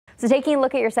So taking a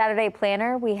look at your Saturday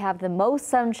planner, we have the most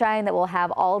sunshine that we'll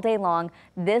have all day long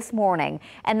this morning,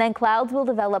 and then clouds will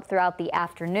develop throughout the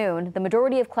afternoon. The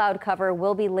majority of cloud cover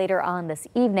will be later on this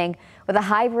evening with a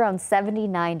high of around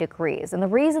 79 degrees. And the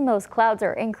reason those clouds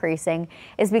are increasing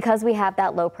is because we have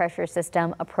that low pressure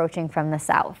system approaching from the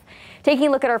south. Taking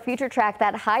a look at our future track,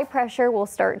 that high pressure will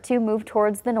start to move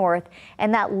towards the north,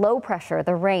 and that low pressure,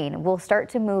 the rain, will start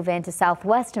to move into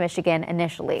southwest Michigan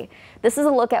initially. This is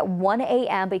a look at 1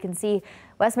 a.m., but you can see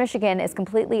West Michigan is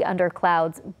completely under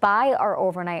clouds by our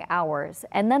overnight hours,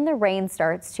 and then the rain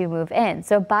starts to move in.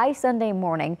 So by Sunday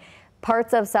morning,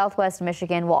 parts of southwest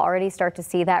Michigan will already start to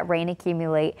see that rain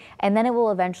accumulate, and then it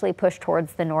will eventually push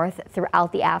towards the north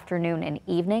throughout the afternoon and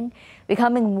evening,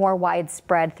 becoming more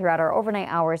widespread throughout our overnight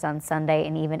hours on Sunday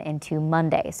and even into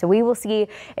Monday. So we will see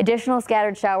additional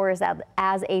scattered showers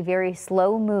as a very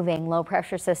slow moving low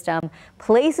pressure system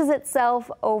places itself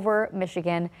over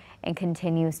Michigan and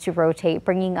continues to rotate,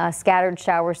 bringing us scattered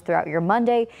showers throughout your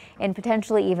Monday and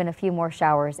potentially even a few more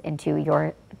showers into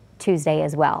your Tuesday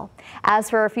as well. As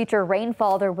for our future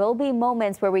rainfall, there will be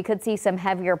moments where we could see some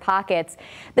heavier pockets.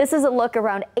 This is a look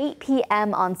around 8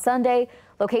 p.m. on Sunday.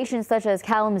 Locations such as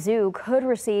Kalamazoo could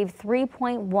receive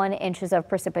 3.1 inches of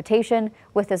precipitation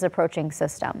with this approaching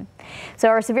system. So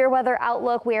our severe weather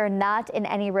outlook, we are not in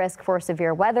any risk for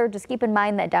severe weather. Just keep in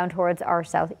mind that down towards our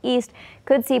southeast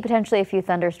could see potentially a few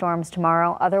thunderstorms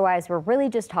tomorrow. Otherwise, we're really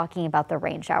just talking about the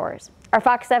rain showers. Our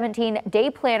Fox 17 day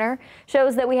planner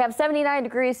shows that we have 79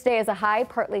 degrees today as a high,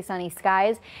 partly sunny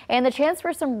skies, and the chance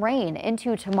for some rain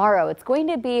into tomorrow. It's going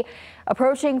to be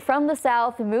approaching from the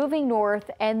south, moving north,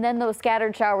 and then those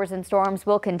scattered showers and storms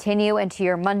will continue into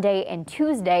your Monday and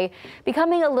Tuesday,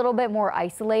 becoming a little bit more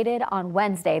isolated on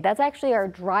Wednesday. That's actually our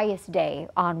driest day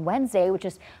on Wednesday, which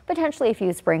is potentially a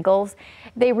few sprinkles.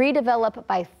 They redevelop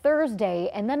by Thursday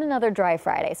and then another dry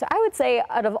Friday. So I would say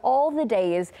out of all the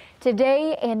days,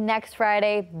 today and next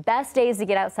Friday, best days to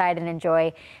get outside and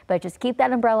enjoy, but just keep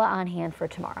that umbrella on hand for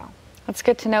tomorrow. That's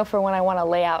good to know for when I want to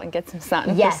lay out and get some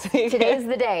sun. Yes, today's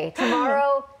the day.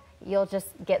 Tomorrow, you'll just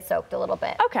get soaked a little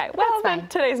bit. Okay, well then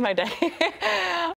today's my day.